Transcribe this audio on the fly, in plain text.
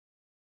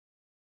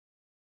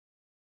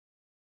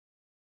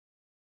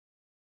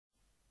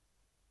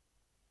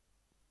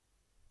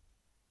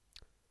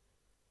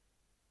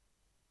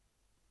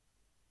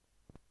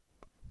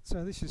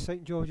So this is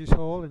St George's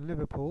Hall in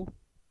Liverpool,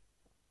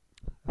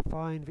 a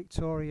fine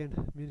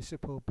Victorian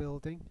municipal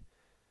building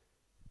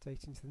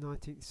dating to the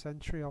 19th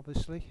century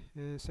obviously.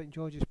 St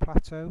George's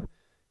Plateau,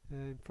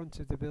 in front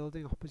of the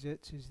building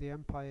opposite is the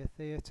Empire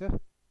Theatre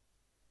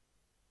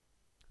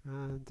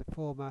and the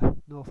former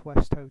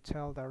Northwest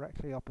Hotel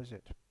directly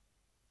opposite.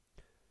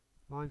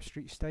 Lime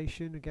Street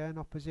Station again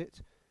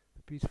opposite,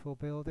 a beautiful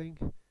building,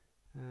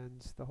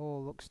 and the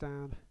hall looks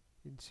down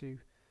into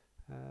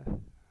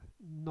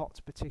not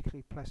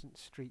particularly pleasant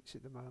streets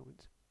at the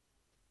moment,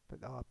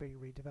 but they are being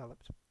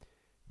redeveloped.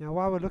 Now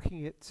while we're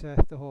looking at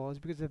the hall, is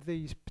because of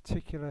these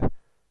particular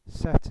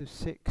set of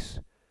 6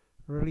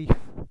 relief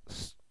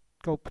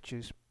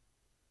sculptures.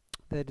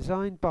 They're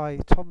designed by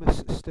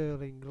Thomas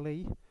Sterling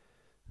Lee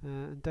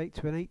and date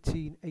to an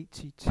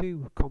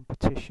 1882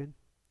 competition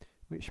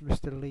which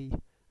Mr. Lee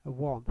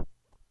won.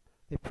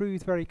 They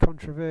proved very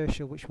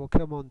controversial, which we'll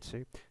come on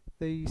to.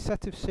 The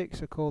set of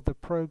 6 are called the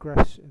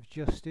Progress of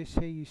Justice.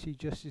 Here you see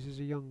Justice as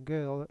a young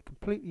girl,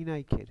 completely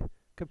naked.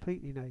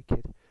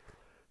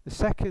 The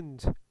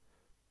second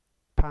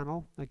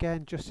panel,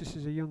 again Justice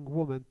as a young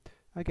woman,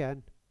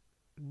 again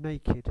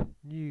naked,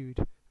 nude.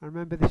 And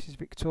remember, this is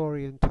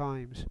Victorian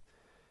times.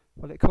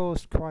 Well, it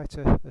caused quite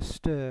a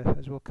stir,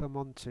 as we'll come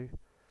on to.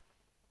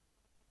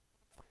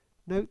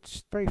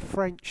 Note very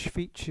French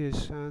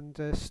features, and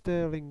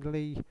Sterling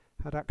Lee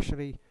had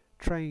actually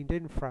trained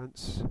in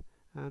France,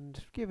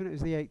 and given it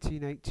was the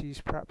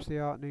 1880s, perhaps the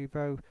Art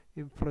Nouveau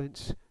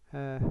influence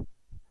had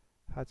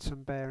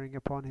some bearing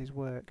upon his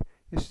work.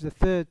 This is the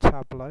 3rd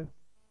tableau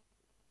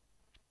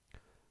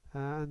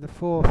and the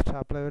 4th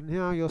tableau, and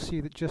now you'll see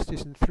that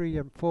Justice in 3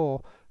 and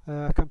 4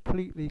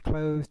 completely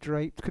clothed,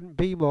 draped, couldn't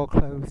be more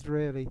clothed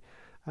really,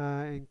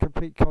 in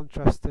complete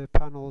contrast to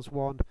panels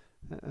 1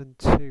 and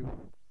 2.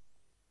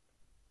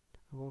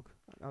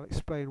 I'll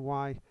explain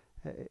why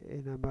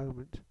in a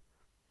moment.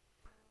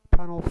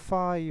 Panel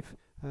 5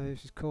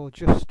 this is called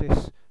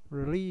Justice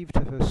relieved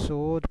of her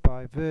sword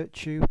by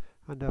virtue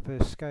and of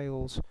her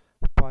scales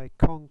by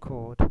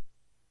concord.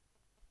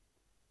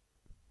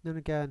 Then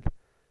again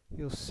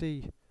you'll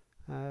see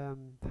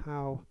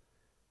how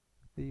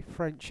the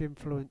French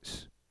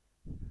influence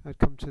had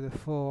come to the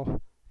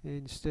fore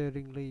in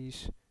Sterling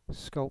Lee's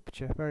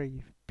sculpture.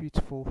 Very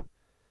beautiful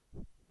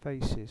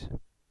faces.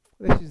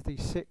 This is the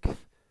 6th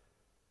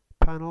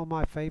panel,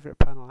 my favourite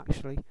panel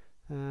actually.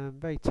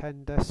 Very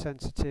tender,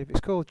 sensitive.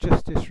 It's called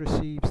Justice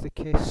receives the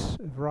kiss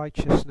of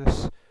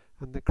righteousness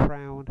and the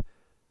crown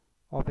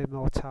of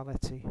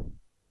immortality.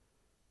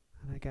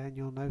 And again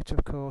you'll note,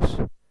 of course,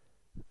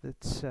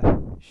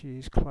 that she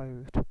is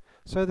clothed.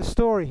 So the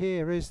story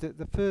here is that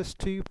the first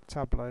 2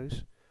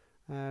 tableaus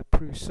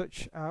proved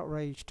such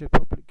outrage to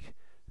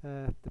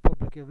the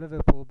public of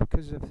Liverpool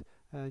because of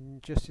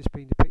Justice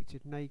being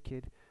depicted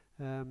naked,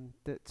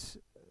 that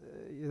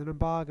an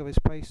embargo was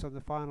placed on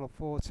the final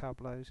 4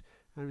 tableaus,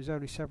 and it was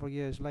only several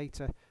years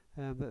later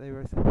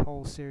that the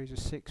whole series of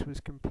 6 was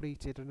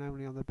completed, and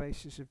only on the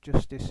basis of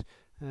Justice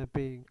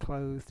being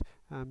clothed,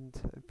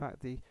 and in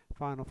fact the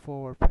final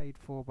 4 were paid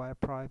for by a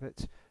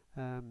private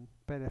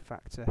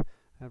benefactor,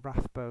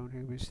 Rathbone,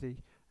 who was the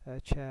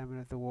chairman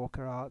of the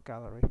Walker Art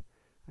Gallery,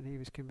 and he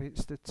was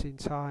convinced that in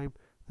time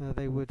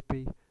they would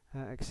be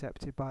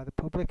accepted by the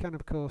public, and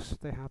of course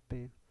they have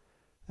been.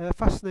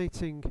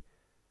 Fascinating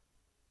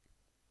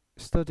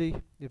study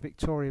of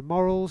Victorian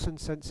morals and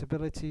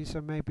sensibilities,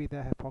 and maybe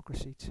their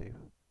hypocrisy too.